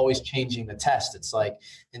opposed to always changing the test. It's like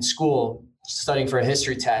in school, studying for a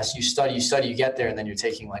history test, you study, you get there, and then you're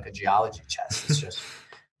taking like a geology test. It's just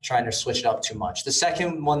trying to switch it up too much. The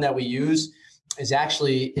second one that we use is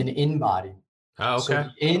actually an in-body. Oh, okay. So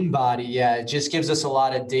in-body, it just gives us a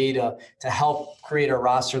lot of data to help create a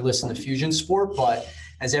roster list in the Fusion Sport. But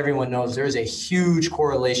as everyone knows, there is a huge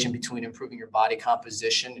correlation between improving your body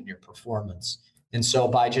composition and your performance. And so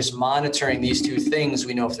by just monitoring these two things,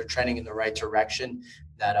 we know if they're trending in the right direction,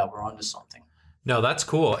 that we're onto something. No, that's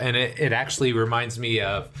cool. And it actually reminds me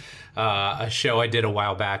of a show I did a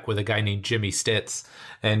while back with a guy named Jimmy Stitz.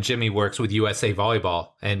 And Jimmy works with USA Volleyball.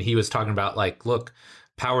 And he was talking about like, look,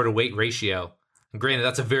 power to weight ratio. And granted,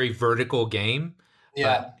 that's a very vertical game.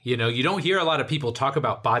 Yeah. But, you don't hear a lot of people talk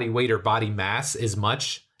about body weight or body mass as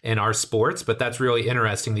much in our sports, but that's really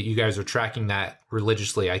interesting that you guys are tracking that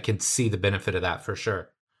religiously. I can see the benefit of that for sure.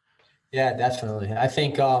 Yeah, definitely. I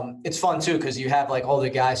think it's fun too, because you have like all the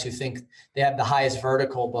guys who think they have the highest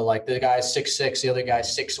vertical, but like the guy's 6'6", the other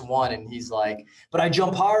guy's 6'1", and he's like, but I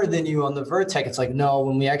jump higher than you on the vertex. It's like, no,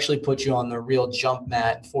 when we actually put you on the real jump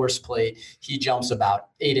mat and force plate, he jumps about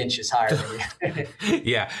 8 inches higher than you.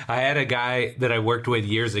 Yeah, I had a guy that I worked with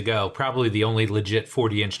years ago, probably the only legit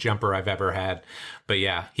 40-inch jumper I've ever had. But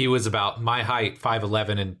yeah, he was about my height,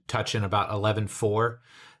 5'11", and touching about 11'4".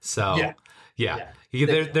 So yeah.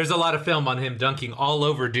 There's a lot of film on him dunking all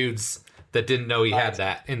over dudes that didn't know he had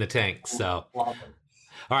that in the tank. So, all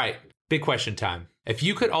right, big question time. If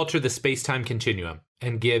you could alter the space-time continuum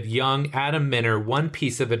and give young Adam Minner one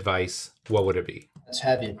piece of advice, what would it be? That's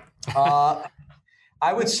heavy.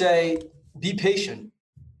 I would say be patient.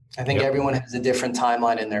 I think everyone has a different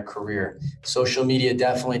timeline in their career. Social media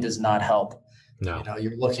definitely does not help. No.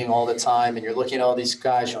 You're looking all the time and you're looking at all these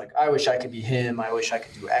guys. You're like, I wish I could be him. I wish I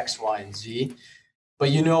could do X, Y, and Z. But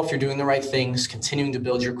if you're doing the right things, continuing to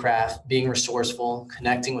build your craft, being resourceful,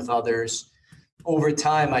 connecting with others, over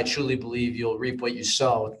time, I truly believe you'll reap what you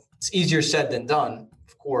sow. It's easier said than done,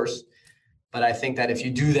 of course. But I think that if you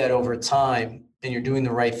do that over time and you're doing the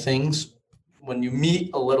right things, when you meet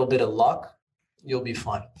a little bit of luck, you'll be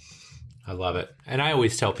fine. I love it. And I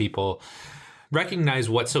always tell people, recognize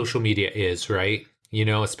what social media is, right?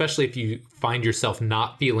 Especially if you find yourself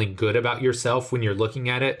not feeling good about yourself when you're looking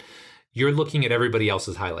at it, you're looking at everybody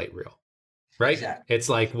else's highlight reel, right? Exactly. It's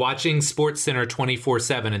like watching SportsCenter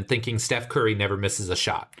 24/7 and thinking Steph Curry never misses a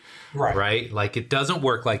shot, right? Like it doesn't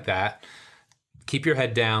work like that. Keep your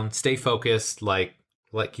head down, stay focused. Like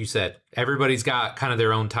you said, everybody's got kind of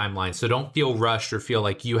their own timeline. So don't feel rushed or feel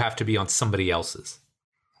like you have to be on somebody else's.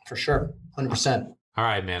 For sure. 100%. All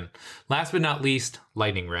right, man. Last but not least,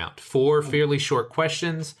 lightning round. 4 fairly short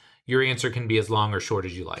questions. Your answer can be as long or short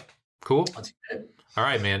as you like. Cool? Let's get it. All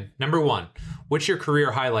right, man. Number 1, what's your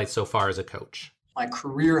career highlight so far as a coach? My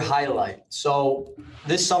career highlight. So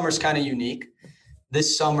this summer is kind of unique.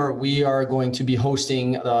 This summer, we are going to be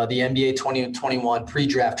hosting the NBA 2021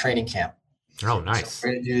 pre-draft training camp. Oh, nice. So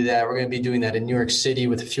we're going to do that. We're going to be doing that in New York City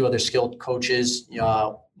with a few other skilled coaches.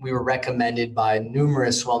 We were recommended by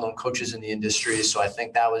numerous well-known coaches in the industry. So I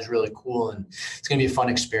think that was really cool. And it's going to be a fun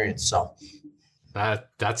experience. So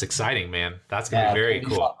that's exciting, man. That's going to be very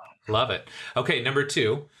cool. Fun. Love it. Okay, number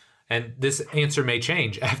 2, and this answer may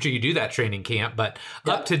change after you do that training camp, but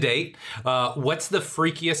up to date, what's the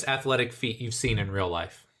freakiest athletic feat you've seen in real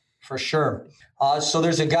life? For sure. So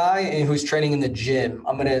there's a guy who's training in the gym.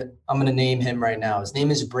 I'm gonna name him right now. His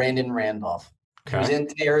name is Brandon Randolph. Okay. He was in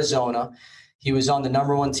Arizona. He was on the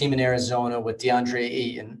number 1 team in Arizona with DeAndre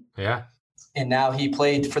Ayton. Yeah. And now he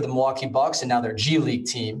played for the Milwaukee Bucks and now their G League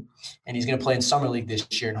team. And he's going to play in Summer League this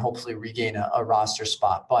year and hopefully regain a roster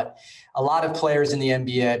spot. But a lot of players in the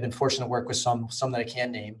NBA, I've been fortunate to work with some that I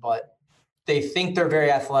can't name, but they think they're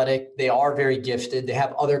very athletic. They are very gifted. They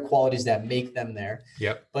have other qualities that make them there.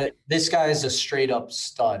 Yep. But this guy is a straight up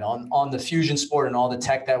stud on the Fusion Sport and all the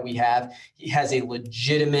tech that we have. He has a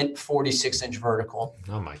legitimate 46-inch vertical.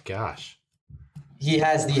 Oh my gosh. He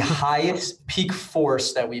has the highest peak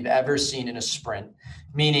force that we've ever seen in a sprint,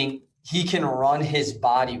 meaning he can run his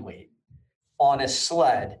body weight on a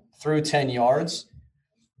sled through 10 yards.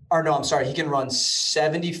 Or no, I'm sorry. He can run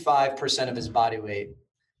 75% of his body weight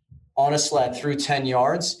on a sled through 10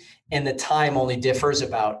 yards. And the time only differs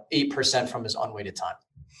about 8% from his unweighted time.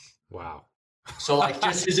 Wow. So like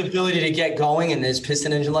just his ability to get going and his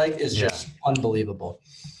piston engine like is just unbelievable.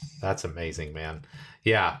 That's amazing, man.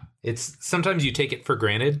 Yeah. It's sometimes you take it for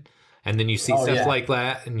granted and then you see stuff like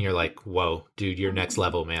that and you're like, whoa, dude, you're next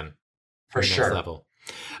level, man. For sure. Next level.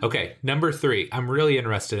 Okay. Number 3, I'm really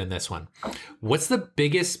interested in this one. What's the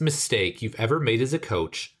biggest mistake you've ever made as a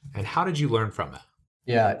coach and how did you learn from it?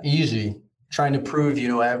 Yeah, easy. Trying to prove you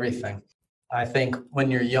know everything. I think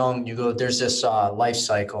when you're young, there's this life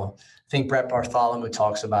cycle. I think Brett Bartholomew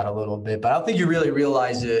talks about it a little bit, but I don't think you really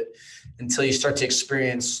realize it until you start to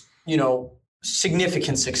experience,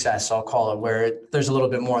 significant success, I'll call it, where there's a little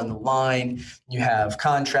bit more on the line. You have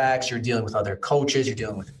contracts, you're dealing with other coaches, you're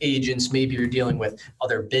dealing with agents, maybe you're dealing with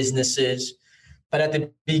other businesses. But at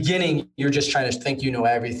the beginning, you're just trying to think you know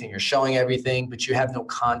everything. You're showing everything, but you have no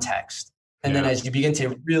context. And then as you begin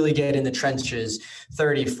to really get in the trenches,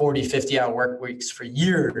 30, 40, 50-hour work weeks for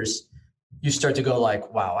years, you start to go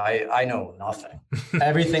like, wow, I know nothing.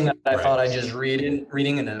 Everything that I thought I just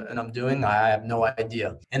reading and I'm doing, I have no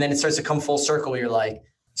idea. And then it starts to come full circle where you're like,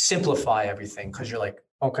 simplify everything. Because you're like,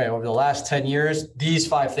 okay, over the last 10 years, these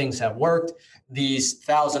 5 things have worked. These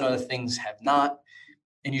 1,000 other things have not.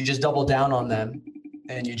 And you just double down on them.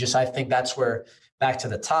 And I think that's where, back to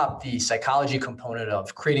the top, the psychology component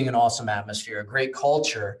of creating an awesome atmosphere, a great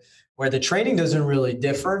culture, where the training doesn't really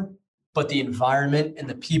differ, but the environment and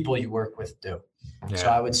the people you work with do. Yeah. So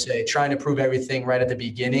I would say trying to prove everything right at the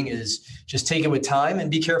beginning is just take it with time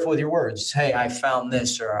and be careful with your words. Hey, I found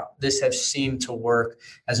this, or this has seemed to work,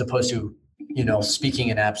 as opposed to, speaking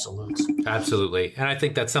in absolutes. Absolutely. And I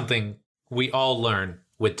think that's something we all learn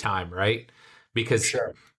with time, right? Because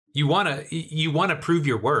you want to prove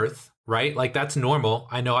your worth, right? Like that's normal.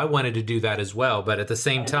 I know I wanted to do that as well, but at the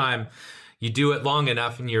same time, you do it long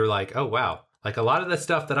enough and you're like, oh, wow. Like a lot of the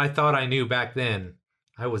stuff that I thought I knew back then,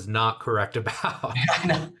 I was not correct about.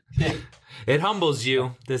 It humbles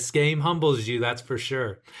you. This game humbles you. That's for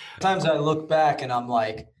sure. Sometimes I look back and I'm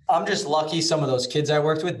like, I'm just lucky some of those kids I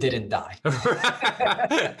worked with didn't die.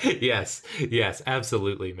 Yes,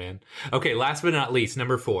 absolutely, man. Okay, last but not least,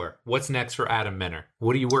 number 4. What's next for Adam Minner?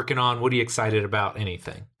 What are you working on? What are you excited about?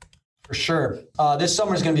 Anything? For sure. This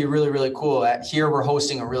summer is going to be really, really cool. Here, we're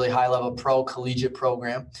hosting a really high-level pro collegiate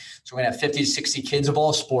program. So we're going to have 50 to 60 kids of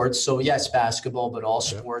all sports. So yes, basketball, but all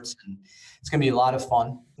sports. And it's going to be a lot of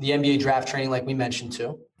fun. The NBA draft training, like we mentioned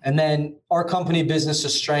too. And then our company, Business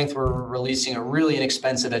of Strength, we're releasing a really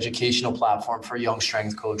inexpensive educational platform for young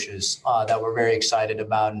strength coaches that we're very excited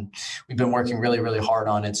about. And we've been working really, really hard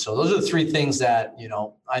on it. So those are the 3 things that,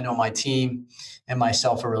 I know my team and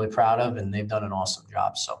myself are really proud of, and they've done an awesome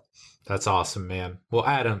job. So. That's awesome, man. Well,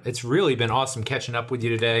 Adam, it's really been awesome catching up with you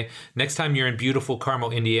today. Next time you're in beautiful Carmel,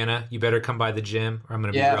 Indiana, you better come by the gym or I'm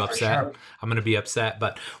going to be real upset. Sure. I'm going to be upset.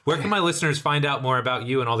 But where can my listeners find out more about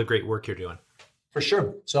you and all the great work you're doing? For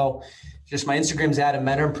sure. So just my Instagram's Adam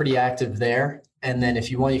Minner. I'm pretty active there. And then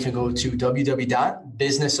if you want, you can go to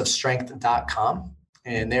www.businessofstrength.com.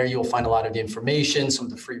 And there you'll find a lot of the information, some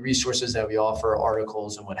of the free resources that we offer,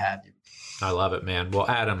 articles and what have you. I love it, man. Well,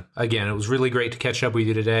 Adam, again, it was really great to catch up with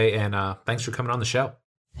you today. And thanks for coming on the show.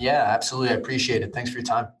 Yeah, absolutely. I appreciate it. Thanks for your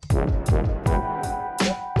time.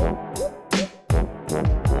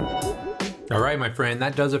 All right, my friend,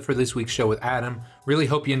 that does it for this week's show with Adam. Really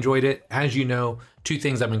hope you enjoyed it. As you know, 2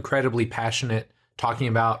 things I'm incredibly passionate talking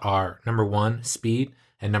about are number 1, speed,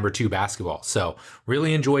 and number 2, basketball. So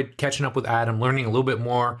really enjoyed catching up with Adam, learning a little bit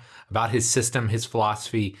more about his system, his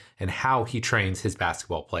philosophy, and how he trains his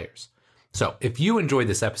basketball players. So if you enjoyed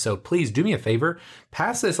this episode, please do me a favor,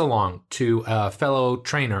 pass this along to a fellow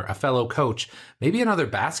trainer, a fellow coach, maybe another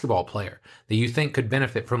basketball player that you think could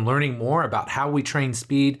benefit from learning more about how we train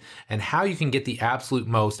speed and how you can get the absolute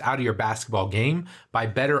most out of your basketball game by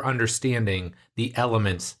better understanding the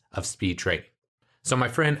elements of speed training. So my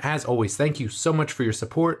friend, as always, thank you so much for your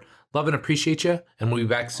support. Love and appreciate you, and we'll be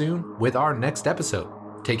back soon with our next episode.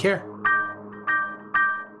 Take care.